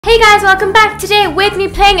Hey guys, welcome back. Today with me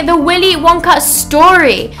playing the Willy Wonka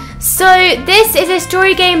story. So this is a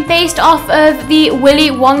story game based off of the Willy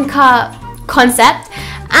Wonka concept,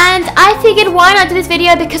 and I figured why not do this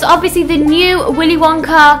video because obviously the new Willy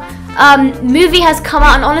Wonka movie has come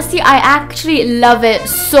out, and honestly I actually love it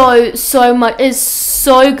so much. It's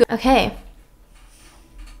so good. Okay.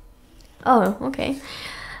 Oh, okay.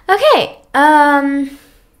 Okay.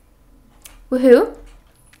 Woohoo.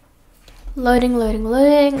 Loading.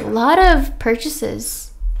 A lot of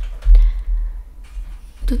purchases.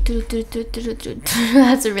 That's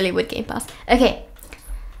a really weird game pass. Okay.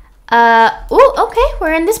 Oh, okay.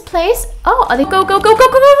 We're in this place. Oh, are they go.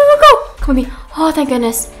 Come with me. Oh, thank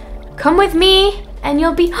goodness. Come with me and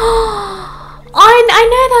you'll be. Oh, I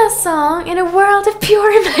know that song. In a world of pure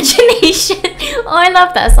imagination. Oh, I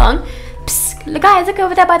love that song. Psst, guys, look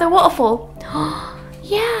over there by the waterfall. Oh,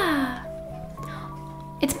 yeah.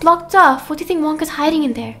 It's blocked off. What do you think Wonka's hiding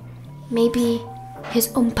in there? Maybe his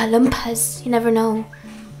Oompa Loompas. You never know.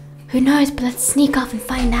 Who knows? But let's sneak off and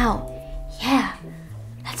find out. Yeah,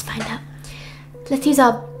 let's find out. Let's use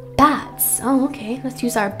our bats. Oh, okay. Let's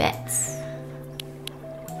use our bats.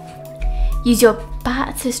 Use your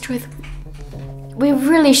bat to destroy the... We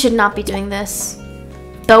really should not be doing this.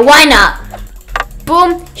 But why not?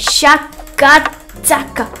 Boom, shaka,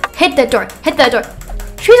 taka. Hit the door.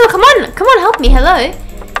 Shrizo, come on, help me. Hello.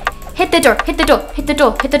 Hit the door.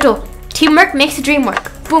 Teamwork makes the dream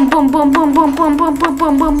work. Boom. I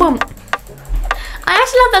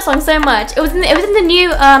actually love that song so much. It was in the new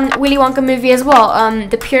Willy Wonka movie as well.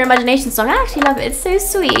 The Pure Imagination song. I actually love it. It's so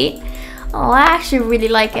sweet. Oh, I actually really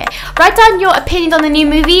like it. Write down your opinions on the new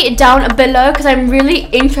movie down below because I'm really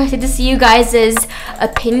interested to see you guys'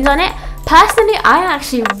 opinions on it. Personally, I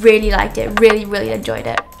actually really liked it. Really enjoyed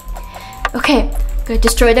it. Okay.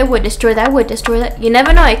 Destroy that wood, destroy that. You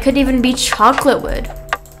never know, it could even be chocolate wood.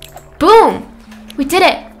 Boom! We did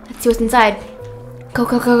it! Let's see what's inside. Go.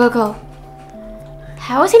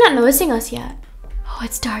 How is he not noticing us yet? Oh,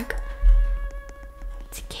 it's dark.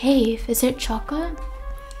 It's a cave. Is it chocolate?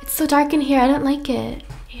 It's so dark in here, I don't like it.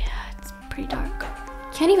 Yeah, it's pretty dark.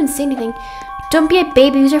 Can't even see anything. Don't be a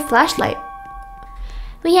baby, use your flashlight.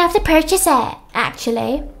 We have to purchase it,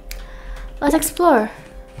 actually. Let's explore.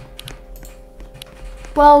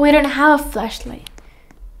 Well, we don't have a flashlight.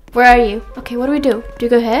 Where are you? Okay, what do we do? Do we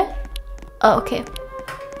go here? Oh, okay.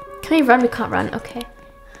 Can we run? We can't run. Okay.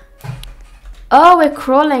 Oh, we're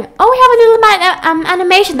crawling. Oh, we have a little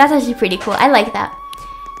animation. That's actually pretty cool. I like that.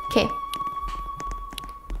 Okay.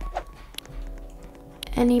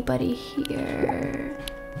 Anybody here?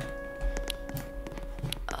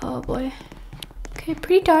 Oh boy. Okay,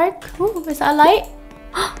 pretty dark. Ooh, is that a light?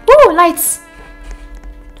 Ooh, lights.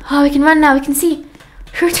 Oh, we can run now. We can see.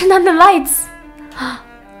 Who turned on the lights?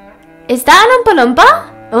 Is that an Oompa Loompa?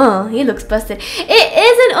 Oh, he looks busted. It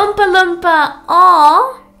is an Oompa Loompa.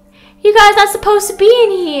 Aw. You guys are supposed to be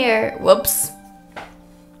in here. Whoops.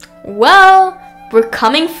 Well, we're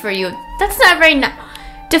coming for you. That's not very nice.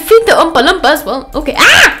 Defeat the Oompa Loompas. Well, okay.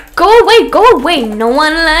 Ah! Go away. No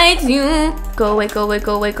one likes you. Go away.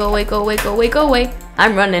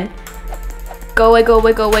 I'm running. Go away. One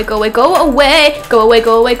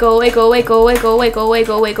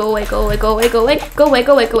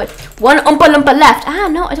Oompa Loompa left. Ah,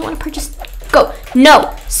 no, I don't want to purchase. Go.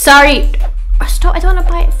 No, sorry. Stop, I don't want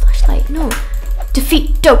to buy a flashlight. No.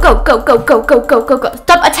 Defeat. Go.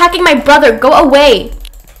 Stop attacking my brother. Go away.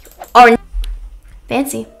 Or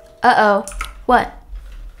fancy. Uh-oh. What?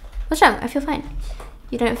 What's wrong? I feel fine.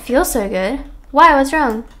 You don't feel so good. Why? What's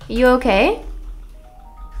wrong? Are you okay?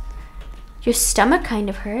 Your stomach kind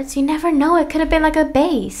of hurts. You never know. It could have been like a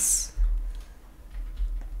base.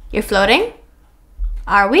 You're floating?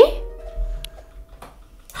 Are we?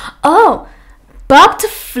 Oh. Bob to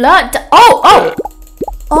float. Oh.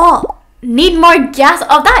 Need more gas.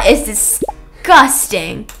 Oh, that is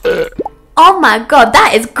disgusting. Oh my god.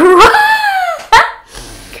 That is gross.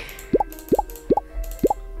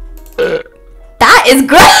 That is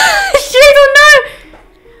gross. I don't know.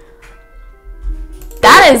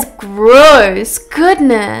 That is gross.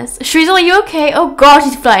 Goodness. Shrizel, are you okay? Oh gosh,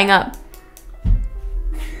 he's flying up.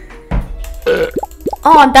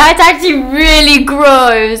 Oh, that's actually really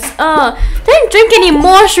gross. Oh, don't drink any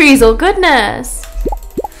more, Shrizel. Goodness.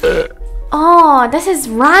 Oh, this is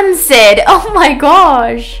rancid. Oh my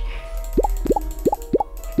gosh.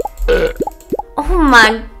 Oh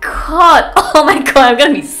my god. I'm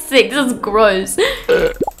gonna be sick. This is gross.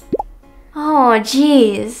 Oh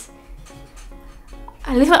jeez.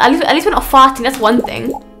 At least we're not farting, that's one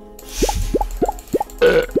thing.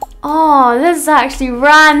 Oh, this is actually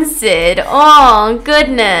rancid. Oh,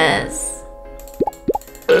 goodness.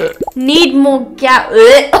 Need more gas.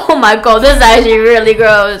 Oh my god, this is actually really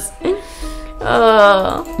gross.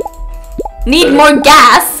 Need more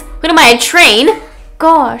gas? What am I, a train?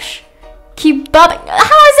 Gosh. Keep burping.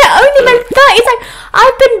 How is it only been 30 seconds?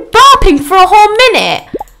 I've been burping for a whole minute.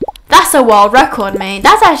 That's a world record, mate.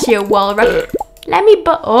 That's actually a world record. Let me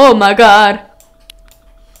burp. Oh my god.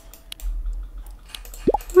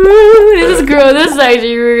 This is gross. This is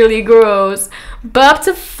actually really gross. Burp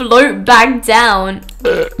to float back down.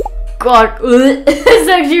 God. This is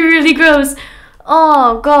actually really gross.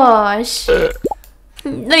 Oh gosh. Let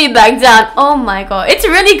me back down. Oh my god. It's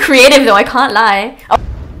really creative though, I can't lie. Oh.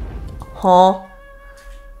 Huh?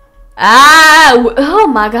 Ah! Oh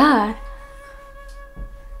my god.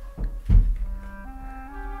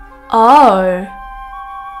 Oh.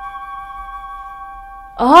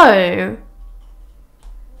 Oh.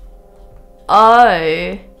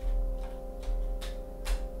 Oh.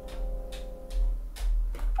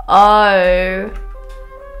 Oh.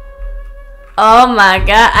 Oh my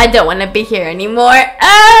god. I don't want to be here anymore.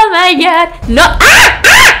 Oh my god. No. Ah!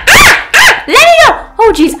 Ah! Ah! Ah! Let me go!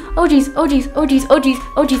 Oh jeez. Oh jeez. Oh jeez. Oh jeez. Oh jeez.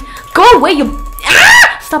 Oh jeez. Go away, you.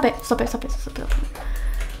 Ah! Stop it. Stop it. Stop it. Stop it.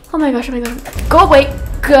 Oh my gosh. Oh my god. Go away.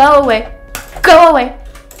 Go away. Go away.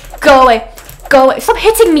 Go away. Go away. Stop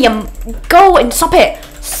hitting me. Go and stop it.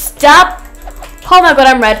 Stop. Oh my god,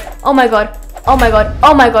 I'm red. Oh my god. Oh my god.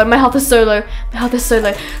 Oh my god. My health is so low. My health is so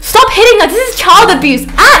low. Stop hitting us. This is child abuse.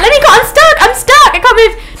 Ah, let me go. I'm stuck. I'm stuck. I can't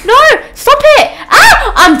move. No. Stop it.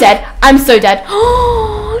 Ah, I'm dead. I'm so dead.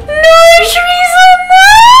 Oh, no, Teresa,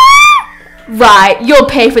 no. Right. You'll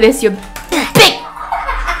pay for this. You big.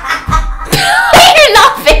 You're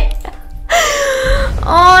laughing.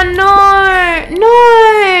 Oh no. No.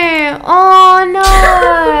 Oh no.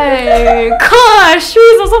 Gosh,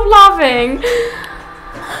 Teresa, stop laughing.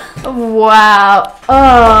 Wow.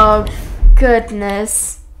 Oh,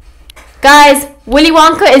 goodness. Guys, Willy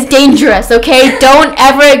Wonka is dangerous, okay? Don't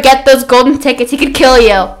ever get those golden tickets. He could kill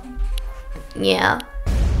you. Yeah.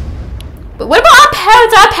 But what about our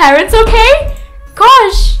parents? Our parents okay?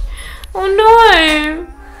 Gosh. Oh, no.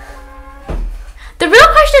 The real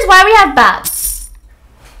question is why we have bats.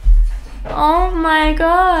 Oh, my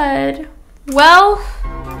God. Well,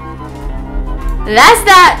 that's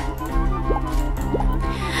that.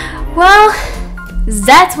 Well,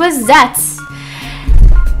 that was that.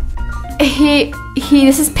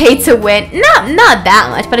 This is pay to win. Not that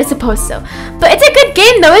much, but I suppose so. But it's a good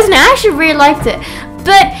game though, isn't it? I actually really liked it.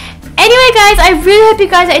 But anyway, guys, I really hope you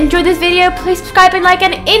guys enjoyed this video. Please subscribe and like,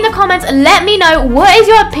 and in the comments, let me know what is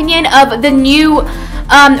your opinion of the new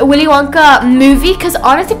Willy Wonka movie. Because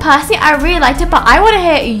honestly, personally, I really liked it, but I want to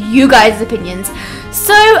hear you guys' opinions.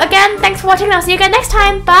 So again, thanks for watching, and I'll see you again next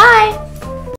time. Bye.